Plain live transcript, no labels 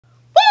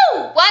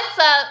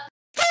up?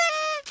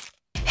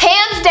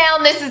 Hands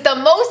down, this is the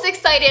most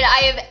excited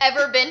I have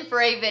ever been for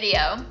a video.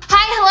 Hi,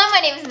 hello, my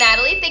name is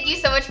Natalie. Thank you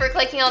so much for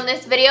clicking on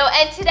this video.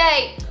 And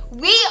today,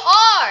 we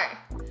are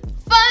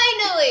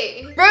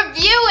finally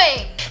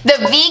reviewing the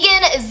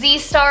Vegan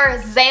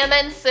Zeastar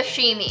Zalmon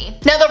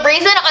Sashimi. Now, the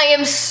reason I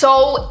am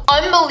so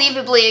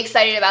unbelievably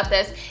excited about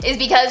this is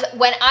because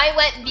when I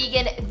went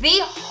vegan, the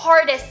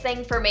hardest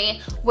thing for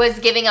me was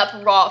giving up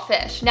raw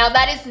fish. Now,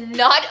 that is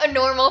not a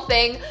normal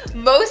thing.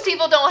 Most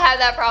people don't have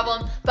that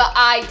problem, but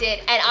I did.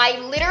 And I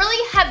literally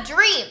have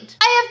dreamed.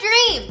 I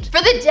have dreamed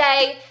for the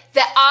day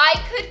that I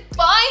could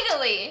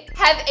finally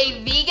have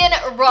a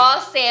vegan raw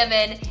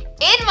salmon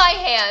in my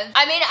hands.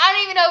 I mean, I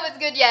don't even know if it's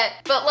good yet,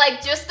 but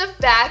like just the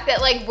fact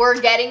that like we're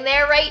getting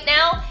there right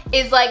now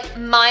is like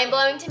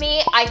mind-blowing to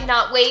me. I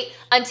cannot wait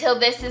until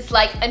this is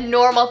like a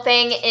normal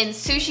thing in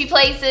sushi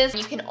places.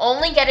 You can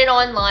only get it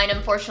online,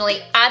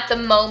 unfortunately, at the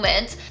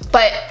moment.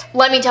 But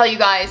let me tell you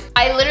guys,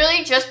 I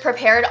literally just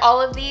prepared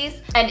all of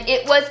these and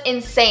it was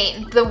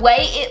insane. The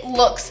way it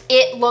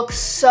looks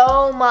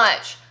so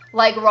much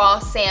like raw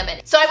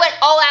salmon. So I went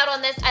all out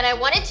on this and I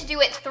wanted to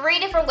do it 3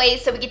 different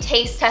ways so we could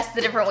taste test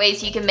the different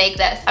ways you can make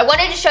this. I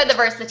wanted to show the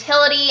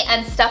versatility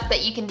and stuff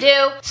that you can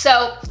do.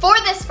 So for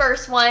this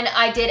first one,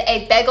 I did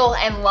a bagel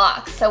and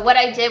lox. So what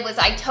I did was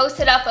I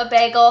toasted up a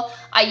bagel.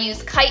 I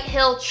used Kite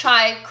Hill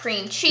chive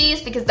cream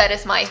cheese because that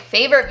is my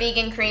favorite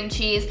vegan cream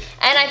cheese,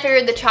 and I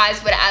figured the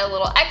chives would add a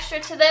little extra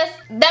to this.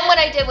 Then what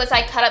I did was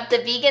I cut up the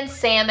vegan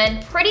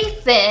salmon pretty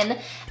thin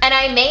and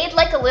I made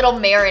like a little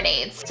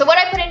marinades. So what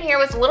I put in here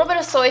was a little bit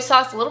of soy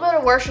sauce, a little bit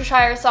of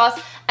Worcestershire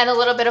sauce, and a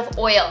little bit of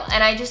oil,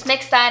 and I just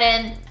mixed that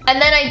in,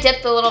 and then I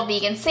dipped the little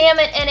vegan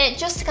salmon in it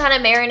just to kind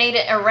of marinate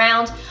it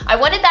around. I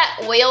wanted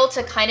that oil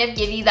to kind of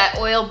give you that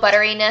oil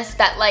butteriness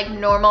that like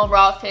normal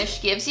raw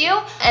fish gives you,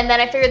 and then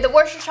I figured the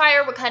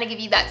Worcestershire would kind of give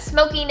you that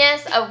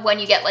smokiness of when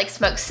you get like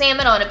smoked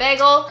salmon on a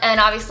bagel, and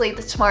obviously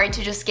the tamari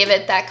to just give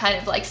it that kind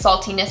of like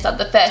saltiness of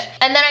the fish.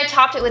 And then I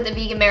topped it with the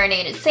vegan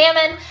marinated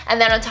salmon,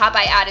 and then on top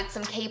I added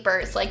some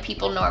capers like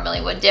people normally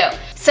would do.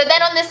 So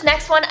then on this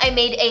next one, I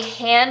made a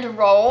hand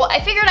roll. I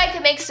figured I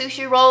could make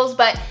sushi rolls,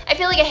 but I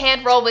feel like a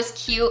hand roll was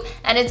cute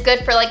and it's good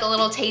for like a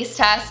little taste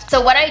test.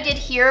 So what I did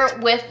here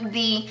with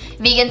the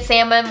vegan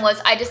salmon was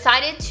I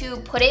decided to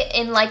put it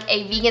in like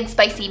a vegan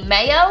spicy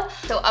mayo.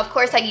 So of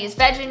course I used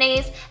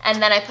veggies,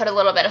 and then I put a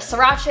little bit of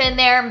sriracha in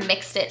there,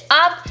 mixed it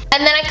up,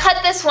 and then I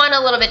cut this one a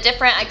little bit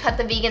different. I cut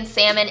the vegan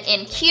salmon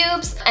in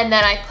cubes, and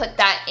then I put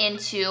that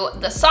into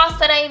the sauce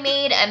that I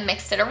made and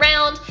mixed it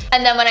around.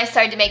 And then when I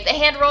started to make the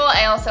hand roll,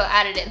 I also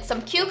added in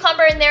some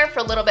cucumber in there for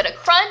a little bit of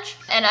crunch,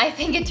 and I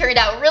think it turned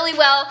out really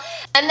well.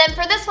 And then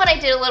for this one, I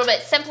did a little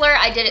bit simpler.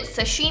 I did it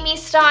sashimi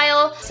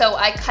style, so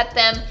I cut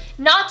them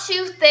not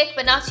too thick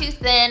but not too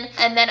thin,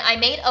 and then I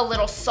made a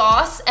little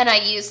sauce, and I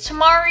used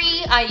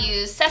tamari, I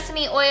used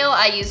sesame oil,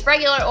 I used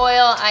regular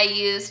oil, I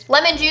used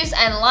lemon juice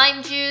and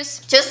lime juice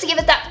just to give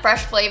it that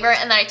fresh flavor,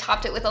 and then I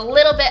topped it with a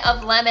little bit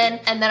of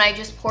lemon, and then I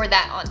just poured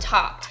that on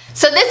top.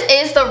 So this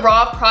is the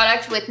raw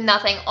product with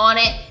nothing on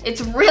it.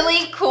 It's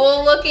really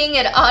cool looking.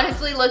 It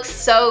honestly looks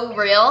so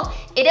real.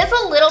 It is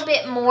a little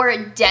bit more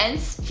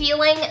dense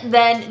feeling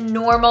than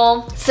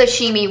normal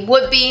sashimi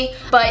would be,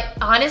 but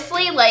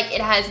honestly, like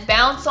it has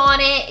bounce on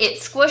it. It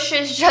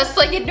squishes just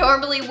like it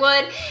normally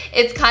would.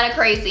 It's kind of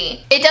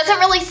crazy. It doesn't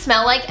really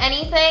smell like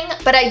anything,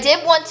 but I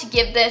did want to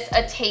give this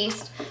a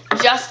taste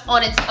just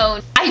on its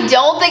own. I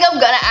don't think I'm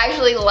gonna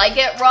actually like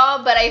it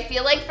raw, but I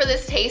feel like for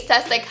this taste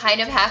test, I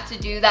kind of have to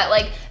do that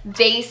like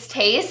base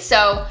taste.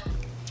 So,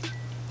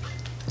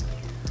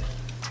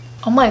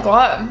 oh my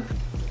god.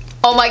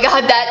 Oh my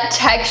god, that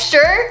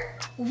texture.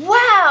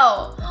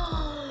 Wow.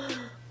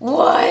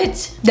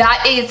 What?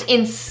 That is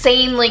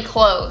insanely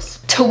close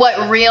to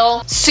what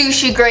real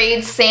sushi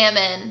grade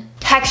salmon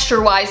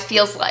texture-wise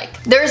feels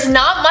like. There's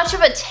not much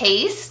of a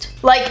taste.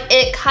 Like,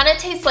 it kind of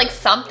tastes like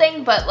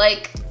something, but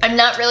like, I'm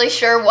not really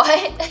sure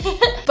what.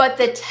 But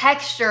the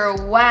texture,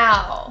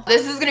 wow.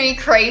 This is gonna be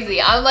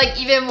crazy. I'm like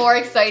even more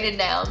excited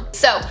now.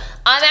 So,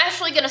 I'm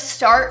actually gonna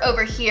start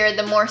over here,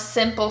 the more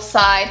simple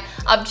side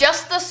of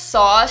just the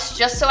sauce,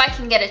 just so I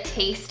can get a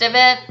taste of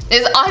it.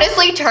 This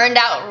honestly turned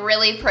out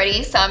really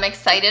pretty, so I'm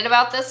excited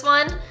about this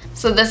one.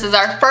 So this is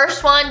our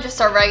first one, just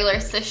our regular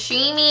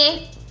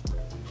sashimi.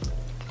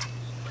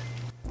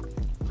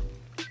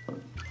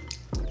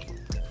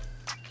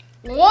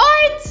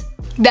 What?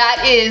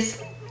 That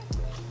is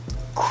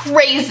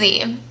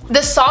crazy.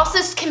 The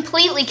sauces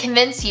completely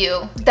convince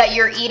you that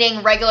you're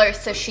eating regular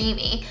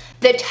sashimi.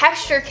 The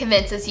texture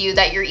convinces you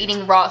that you're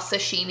eating raw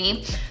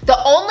sashimi.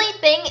 The only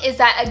thing is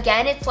that,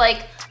 again, it's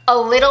like a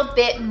little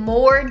bit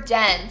more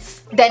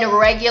dense than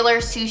regular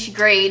sushi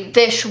grade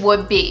fish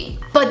would be.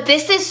 But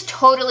this is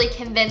totally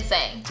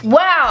convincing.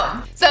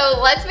 Wow. So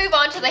let's move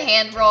on to the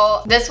hand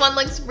roll. This one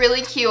looks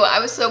really cute. I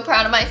was so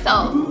proud of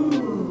myself.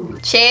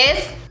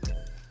 Cheers.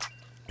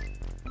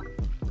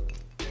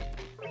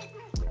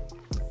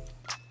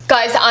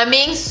 Guys, I'm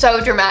being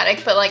so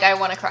dramatic, but like I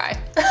wanna cry.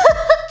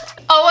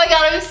 Oh my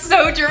god, I'm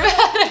so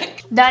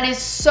dramatic. That is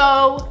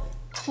so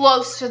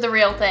close to the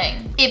real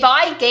thing. If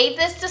I gave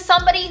this to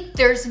somebody,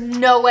 there's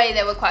no way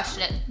they would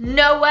question it.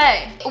 No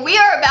way. We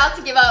are about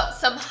to give out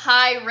some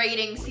high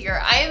ratings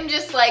here. I am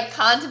just like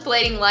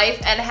contemplating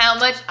life and how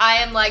much I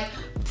am like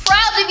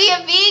proud to be a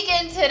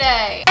vegan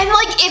today. And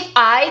like, if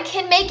I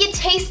can make it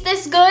taste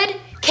this good,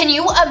 can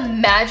you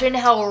imagine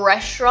how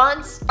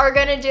restaurants are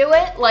gonna do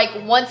it? Like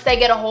once they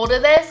get a hold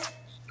of this?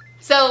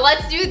 So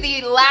let's do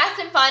the last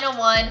and final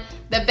one,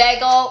 the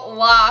bagel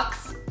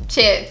lox.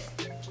 Cheers.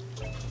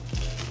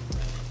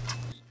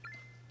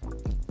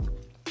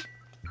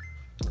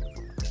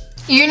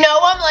 You know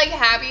I'm like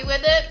happy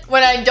with it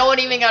when I don't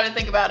even gotta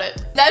think about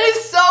it. That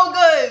is so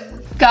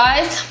good.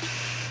 Guys,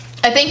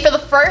 I think for the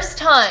first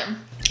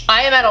time,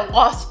 I am at a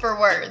loss for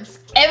words.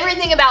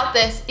 Everything about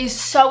this is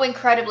so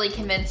incredibly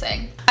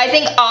convincing. I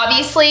think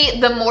obviously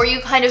the more you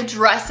kind of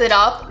dress it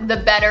up, the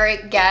better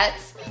it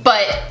gets.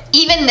 But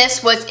even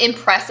this was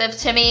impressive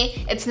to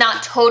me. It's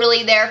not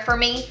totally there for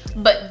me,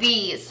 but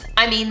these,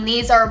 I mean,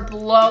 these are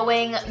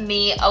blowing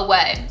me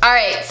away. All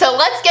right, so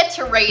let's get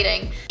to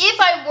rating.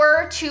 If I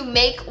were to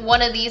make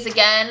one of these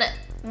again,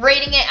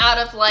 rating it out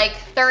of like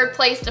third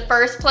place to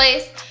first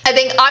place, I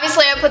think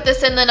obviously I put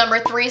this in the number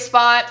 3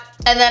 spot.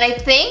 And then I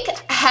think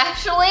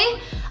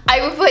actually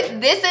I would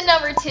put this in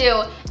number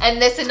 2 and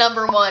this in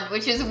number 1,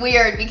 which is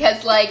weird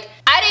because like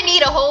I didn't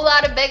eat a whole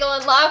lot of bagel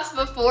and lox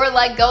before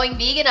like going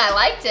vegan. I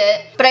liked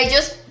it, but I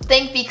just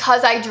think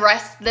because I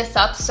dressed this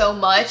up so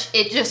much,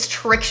 it just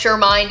tricks your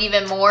mind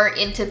even more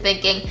into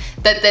thinking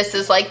that this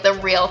is like the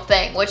real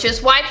thing, which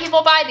is why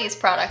people buy these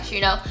products,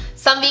 you know?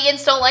 Some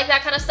vegans don't like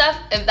that kind of stuff.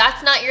 If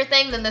that's not your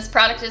thing, then this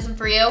product isn't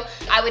for you.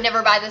 I would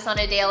never buy this on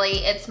a daily.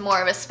 It's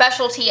more of a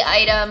specialty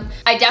item.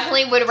 I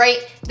definitely would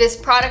rate this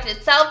product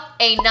itself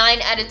a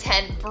 9 out of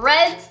 10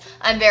 breads.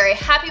 I'm very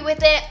happy with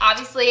it.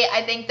 Obviously,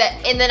 I think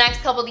that in the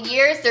next couple of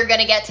years, they're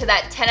gonna get to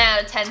that 10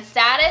 out of 10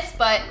 status,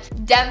 but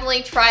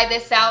definitely try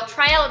this out.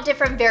 Try out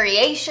different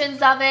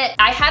variations of it.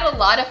 I had a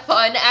lot of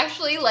fun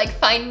actually, like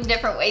finding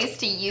different ways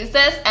to use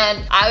this,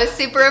 and I was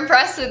super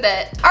impressed with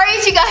it. All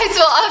right, you guys,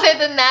 well, other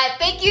than that,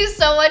 thank you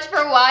so much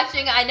for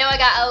watching. I know I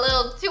got a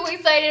little too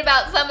excited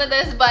about some of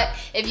this, but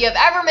if you have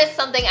ever missed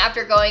something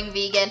after going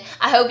vegan,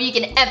 I hope you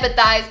can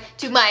empathize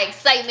to my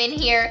excitement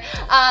here.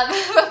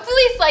 But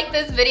please like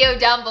this video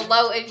down below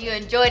if you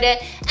enjoyed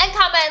it, and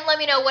comment and let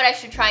me know what I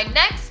should try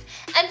next,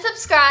 and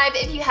subscribe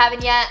if you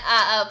haven't yet.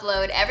 I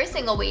upload every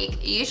single week,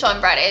 usually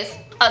on Fridays.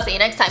 I'll see you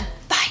next time.